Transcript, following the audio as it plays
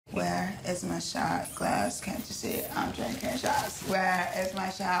is my shot glass? Can't you see I'm drinking shots? Where is my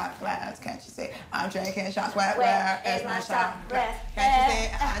shot glass? Can't you see I'm drinking shots? Where is my shot glass? Can't you see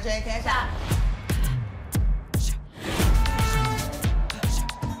I'm drinking shots?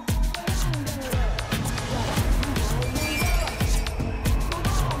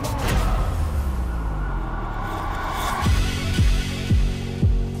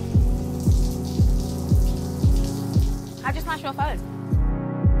 How'd you smash your phone?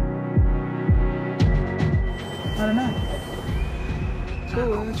 I don't know. Cool,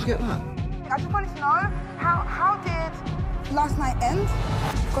 where did you get that? I just wanted to know, how did last night end?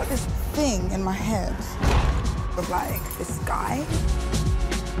 I've got this thing in my head of, like, this guy.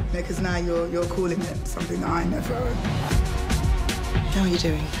 Because now you're calling it something that I never... How are you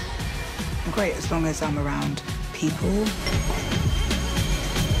doing? I'm great as long as I'm around people.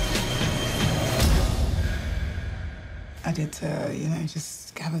 I did to,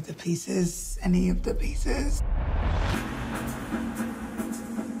 just gather the pieces, any of the pieces.